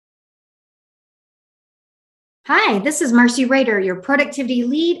Hi, this is Marcy Rader, your productivity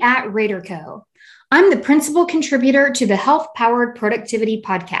lead at RaderCo. I'm the principal contributor to the Health Powered Productivity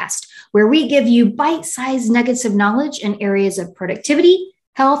Podcast, where we give you bite-sized nuggets of knowledge in areas of productivity,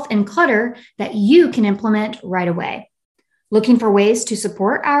 health, and clutter that you can implement right away. Looking for ways to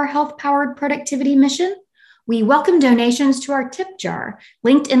support our Health Powered Productivity mission? We welcome donations to our tip jar,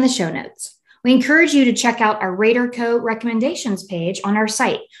 linked in the show notes. We encourage you to check out our RaderCo recommendations page on our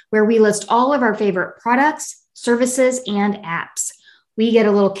site, where we list all of our favorite products, services, and apps. We get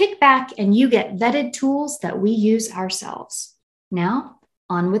a little kickback and you get vetted tools that we use ourselves. Now,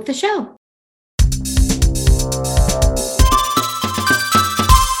 on with the show.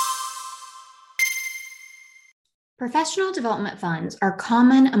 Professional development funds are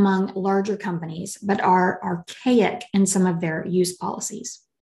common among larger companies, but are archaic in some of their use policies.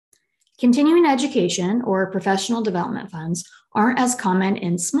 Continuing education or professional development funds aren't as common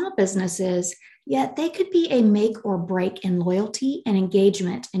in small businesses, yet they could be a make or break in loyalty and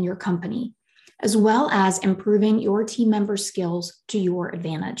engagement in your company, as well as improving your team members' skills to your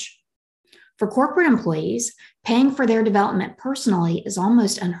advantage. For corporate employees, paying for their development personally is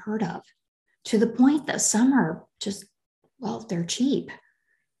almost unheard of, to the point that some are just, they're cheap.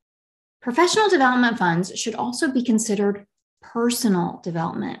 Professional development funds should also be considered personal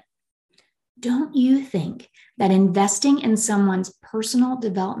development. Don't you think that investing in someone's personal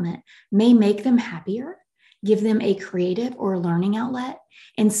development may make them happier, give them a creative or learning outlet,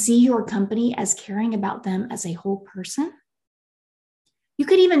 and see your company as caring about them as a whole person? You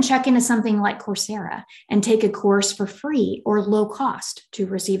could even check into something like Coursera and take a course for free or low cost to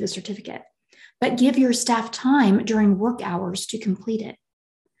receive a certificate, but give your staff time during work hours to complete it.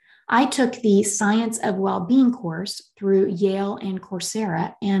 I took the Science of Wellbeing course through Yale and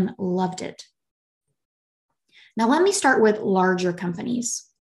Coursera and loved it. Now, let me start with larger companies.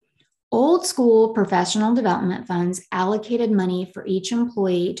 Old school professional development funds allocated money for each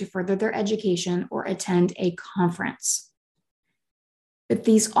employee to further their education or attend a conference. But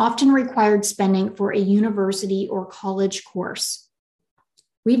these often required spending for a university or college course.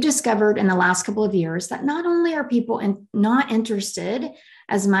 We've discovered in the last couple of years that not only are people not interested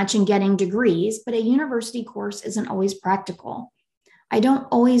as much in getting degrees, but a university course isn't always practical. I don't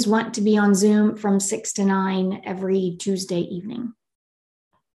always want to be on Zoom from 6 to 9 every Tuesday evening.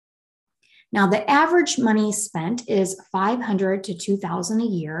 Now, the average money spent is $500 to $2,000 a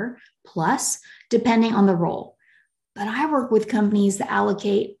year plus, depending on the role. But I work with companies that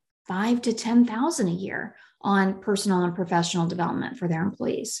allocate $5,000 to $10,000 a year on personal and professional development for their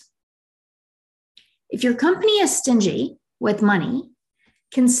employees. If your company is stingy with money,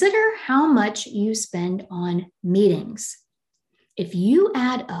 consider how much you spend on meetings. If you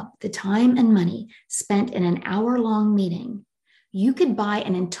add up the time and money spent in an hour-long meeting, you could buy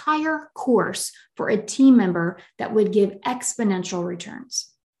an entire course for a team member that would give exponential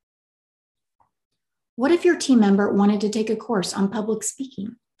returns. What if your team member wanted to take a course on public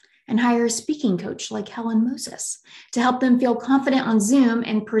speaking and hire a speaking coach like Helen Moses to help them feel confident on Zoom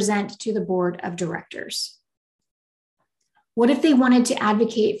and present to the board of directors? What if they wanted to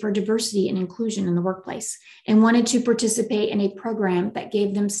advocate for diversity and inclusion in the workplace and wanted to participate in a program that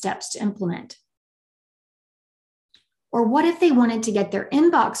gave them steps to implement? Or what if they wanted to get their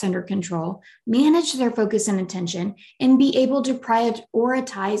inbox under control, manage their focus and attention, and be able to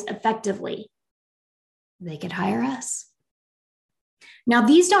prioritize effectively? They could hire us. Now,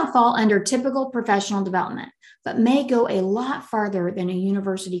 these don't fall under typical professional development, but may go a lot farther than a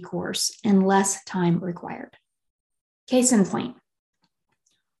university course and less time required. Case in point,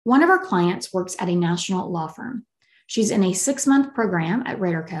 one of our clients works at a national law firm. She's in a 6-month program at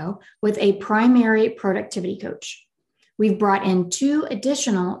RaderCo with a primary productivity coach. We've brought in 2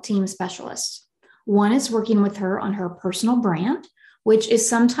 additional team specialists. One is working with her on her personal brand, which is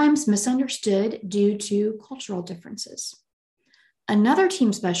sometimes misunderstood due to cultural differences. Another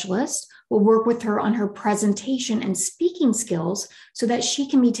team specialist will work with her on her presentation and speaking skills so that she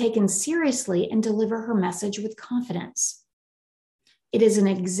can be taken seriously and deliver her message with confidence. It is an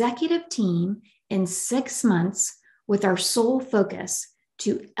executive team in 6 months with our sole focus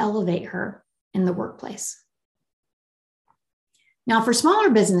to elevate her in the workplace. Now, for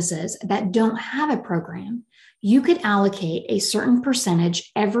smaller businesses that don't have a program, you could allocate a certain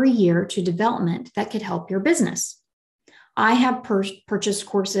percentage every year to development that could help your business. I have purchased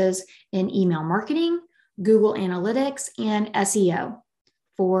courses in email marketing, Google Analytics, and SEO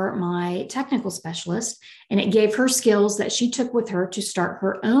for my technical specialist, and it gave her skills that she took with her to start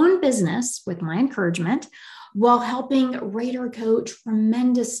her own business with my encouragement while helping RaderCo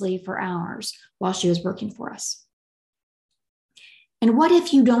tremendously for hours while she was working for us. And what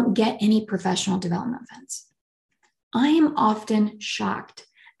if you don't get any professional development funds? I am often shocked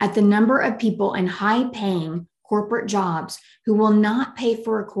at the number of people in high-paying corporate jobs who will not pay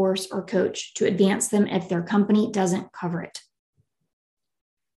for a course or coach to advance them if their company doesn't cover it.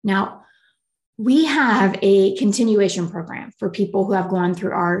 Now, we have a continuation program for people who have gone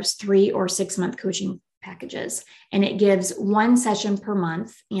through our 3 or 6 month coaching packages, and it gives 1 session per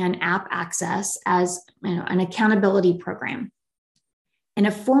month and app access as an accountability program. And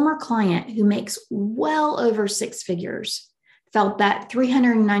a former client who makes well over 6 figures felt that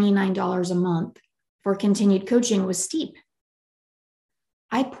 $399 a month for continued coaching was steep.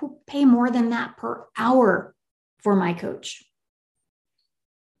 I pay more than that per hour for my coach.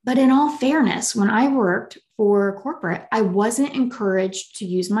 But in all fairness, when I worked for corporate, I wasn't encouraged to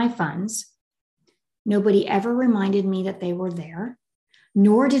use my funds. Nobody ever reminded me that they were there,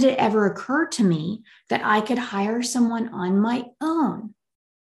 nor did it ever occur to me that I could hire someone on my own.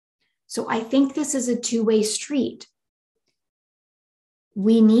 So I think this is a two-way street.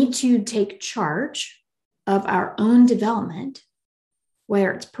 We need to take charge of our own development,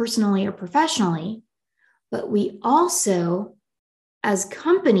 whether it's personally or professionally, but we also, as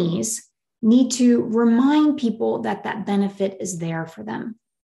companies, need to remind people that that benefit is there for them.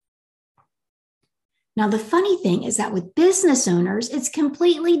 Now, the funny thing is that with business owners, it's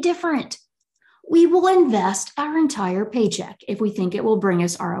completely different. We will invest our entire paycheck if we think it will bring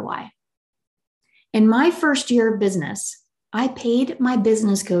us ROI. In my first year of business, I paid my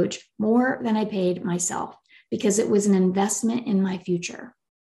business coach more than I paid myself because it was an investment in my future.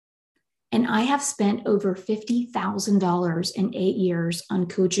 And I have spent over $50,000 in 8 years on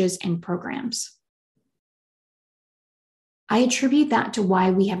coaches and programs. I attribute that to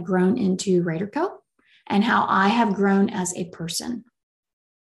why we have grown into RaterCo and how I have grown as a person.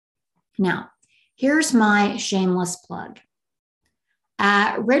 Now, here's my shameless plug.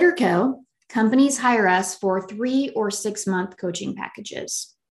 At RaterCo, companies hire us for 3 or 6 month coaching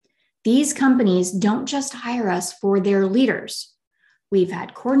packages. These companies don't just hire us for their leaders. We've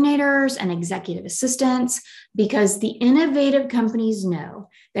had coordinators and executive assistants because the innovative companies know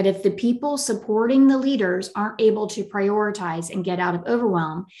that if the people supporting the leaders aren't able to prioritize and get out of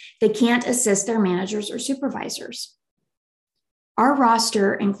overwhelm, they can't assist their managers or supervisors. Our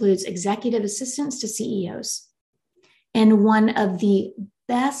roster includes executive assistants to CEOs. And one of the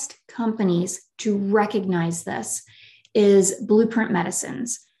best companies to recognize this is Blueprint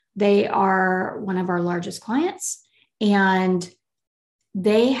Medicines. They are one of our largest clients, and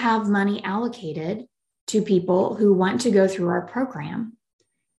they have money allocated to people who want to go through our program.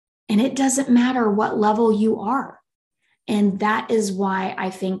 And it doesn't matter what level you are. And that is why I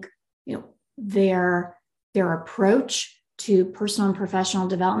think, their approach to personal and professional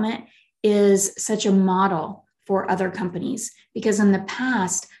development is such a model for other companies, because in the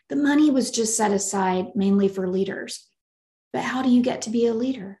past, the money was just set aside mainly for leaders. But how do you get to be a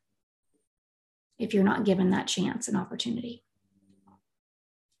leader if you're not given that chance and opportunity?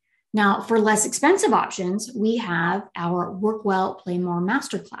 Now, for less expensive options, we have our Work Well, Play More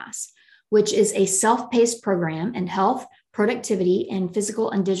Masterclass, which is a self-paced program in health, productivity, and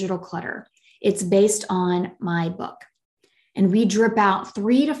physical and digital clutter. It's based on my book. And we drip out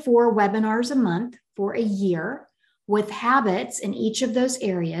 3 to 4 webinars a month for a year with habits in each of those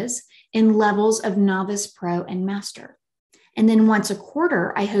areas in levels of novice, pro, and master. And then once a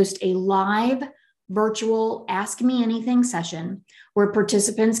quarter, I host a live virtual Ask Me Anything session where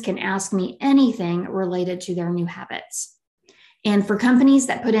participants can ask me anything related to their new habits. And for companies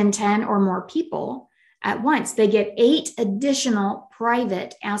that put in 10 or more people at once, they get 8 additional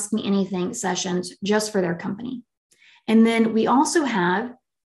private Ask Me Anything sessions just for their company. And then we also have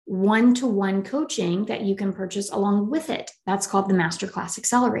one-to-one coaching that you can purchase along with it. That's called the Masterclass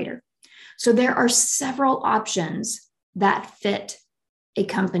Accelerator. So there are several options that fit a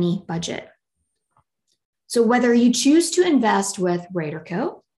company budget. So whether you choose to invest with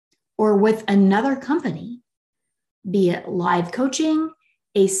RaterCo or with another company, be it live coaching,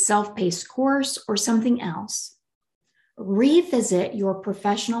 a self-paced course, or something else, revisit your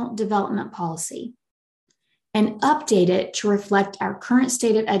professional development policy and update it to reflect our current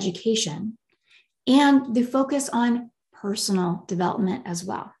state of education and the focus on personal development as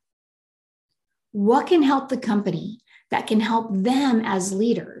well. What can help the company that can help them as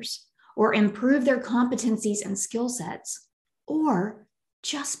leaders or improve their competencies and skill sets, or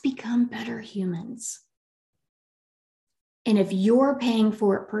just become better humans? And if you're paying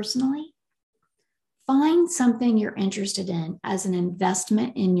for it personally, find something you're interested in as an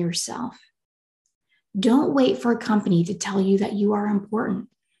investment in yourself. Don't wait for a company to tell you that you are important.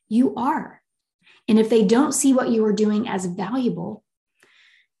 You are. And if they don't see what you are doing as valuable,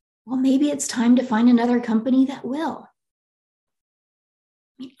 well, maybe it's time to find another company that will.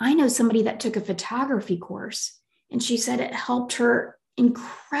 I know somebody that took a photography course, and she said it helped her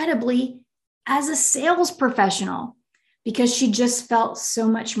incredibly as a sales professional because she just felt so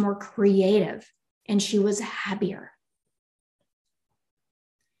much more creative and she was happier.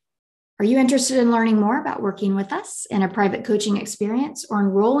 Are you interested in learning more about working with us in a private coaching experience or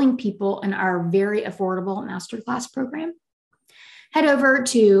enrolling people in our very affordable masterclass program? Head over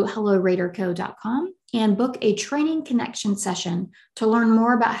to helloraterco.com and book a training connection session to learn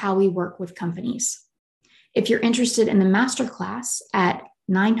more about how we work with companies. If you're interested in the masterclass at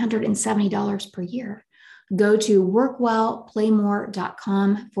 $970 per year, go to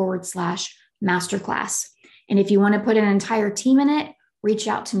workwellplaymore.com/masterclass. And if you want to put an entire team in it, reach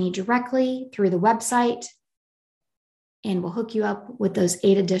out to me directly through the website, and we'll hook you up with those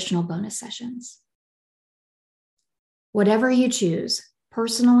 8 additional bonus sessions. Whatever you choose,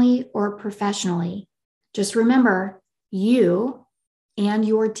 personally or professionally, just remember you and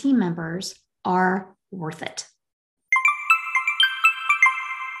your team members are worth it.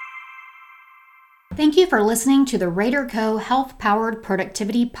 Thank you for listening to the Rater Co. Health Powered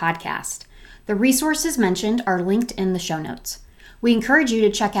Productivity Podcast. The resources mentioned are linked in the show notes. We encourage you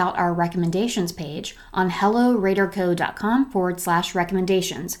to check out our recommendations page on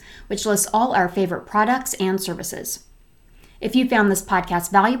helloraterco.com/recommendations, which lists all our favorite products and services. If you found this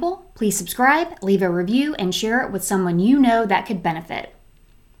podcast valuable, please subscribe, leave a review, and share it with someone you know that could benefit.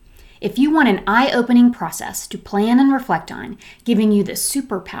 If you want an eye-opening process to plan and reflect on, giving you the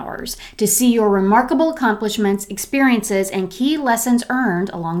superpowers to see your remarkable accomplishments, experiences, and key lessons earned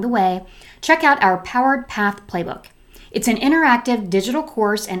along the way, check out our Powered Path Playbook. It's an interactive digital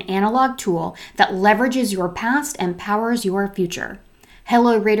course and analog tool that leverages your past and powers your future.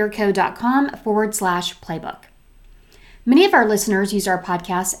 helloraterco.com/playbook. Many of our listeners use our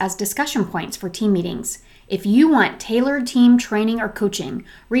podcast as discussion points for team meetings. If you want tailored team training or coaching,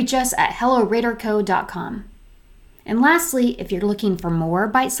 reach us at helloraterco.com. And lastly, if you're looking for more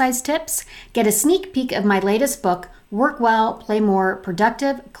bite-sized tips, get a sneak peek of my latest book, Work Well, Play More,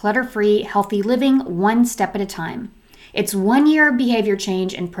 Productive, Clutter-Free, Healthy Living, One Step at a Time. It's 1-year behavior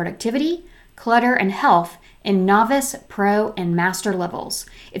change in productivity, clutter, and health in novice, pro, and master levels.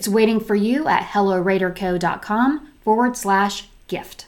 It's waiting for you at helloraterco.com/gift.